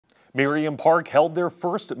Meriam Park held their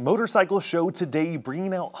first motorcycle show today,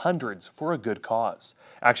 bringing out hundreds for a good cause.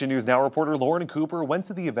 Action News Now reporter Lauren Cooper went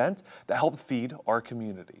to the event that helped feed our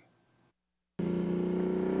community.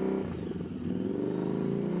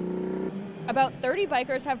 About 30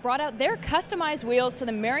 bikers have brought out their customized wheels to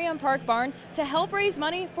the Meriam Park barn to help raise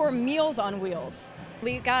money for Meals on Wheels.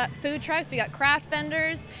 We got food trucks, we got craft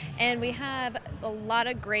vendors, and we have a lot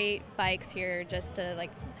of great bikes here just to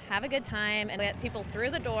have a good time and get people through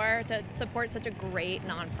the door to support such a great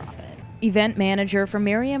nonprofit. Event manager for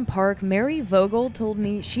Meriam Park, Mary Vogel, told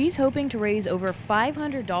me she's hoping to raise over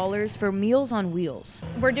 $500 for Meals on Wheels.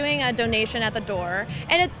 We're doing a donation at the door,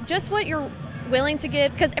 and it's just what you're willing to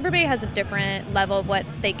give because everybody has a different level of what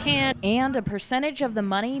they can. And a percentage of the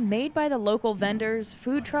money made by the local vendors,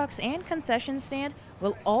 food trucks, and concession stand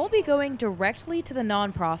will all be going directly to the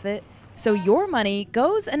nonprofit, so your money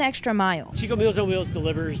goes an extra mile. Chico Meals on Wheels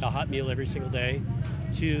delivers a hot meal every single day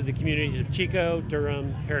to the communities of Chico,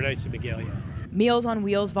 Durham, Paradise, and Magalia. Meals on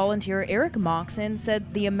Wheels volunteer Eric Moxon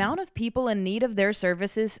said the amount of people in need of their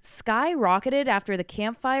services skyrocketed after the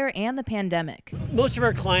Campfire and the pandemic. Most of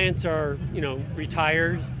our clients are,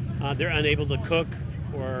 retired. They're unable to cook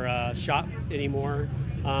or shop anymore.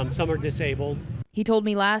 Some are disabled. He told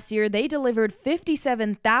me last year they delivered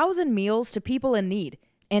 57,000 meals to people in need,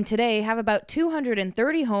 and today have about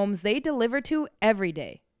 230 homes they deliver to every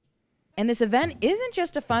day. And this event isn't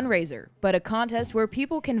just a fundraiser, but a contest where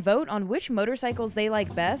people can vote on which motorcycles they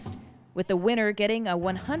like best, with the winner getting a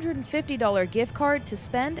 $150 gift card to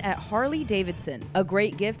spend at Harley-Davidson. A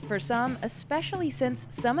great gift for some, especially since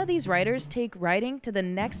some of these riders take riding to the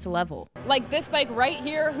next level. Like this bike right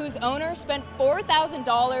here, whose owner spent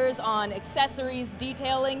 $4,000 on accessories,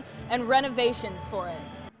 detailing, and renovations for it.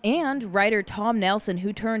 And rider Tom Nelson,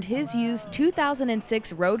 who turned his used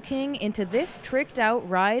 2006 Road King into this tricked-out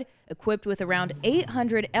ride equipped with around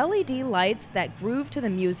 800 LED lights that groove to the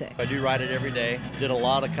music. I do ride it every day. Did a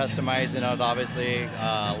lot of customizing of, obviously,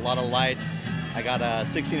 a lot of lights. I got a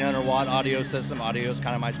 1600 watt audio system. Audio is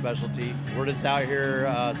kind of my specialty. We're just out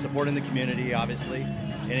here supporting the community, obviously.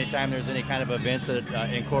 Anytime there's any kind of events that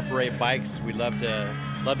incorporate bikes, we'd love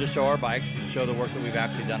to show our bikes and show the work that we've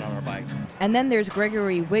actually done on our bikes. And then there's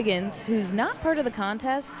Gregory Wiggins, who's not part of the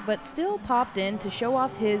contest, but still popped in to show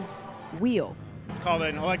off his wheel. It's called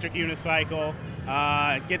an electric unicycle.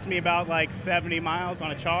 It gets me about 70 miles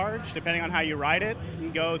on a charge, depending on how you ride it.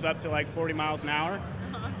 It goes up to 40 miles an hour.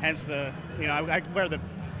 Hence I wear the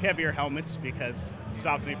heavier helmets because it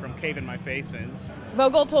stops me from caving my face in.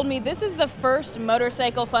 Vogel told me this is the first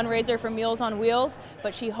motorcycle fundraiser for Meals on Wheels,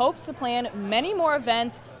 but she hopes to plan many more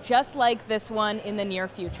events just like this one in the near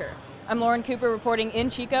future. I'm Lauren Cooper reporting in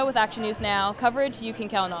Chico with Action News Now, coverage you can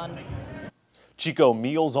count on. Chico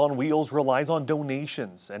Meals on Wheels relies on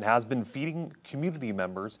donations and has been feeding community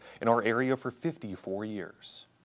members in our area for 54 years.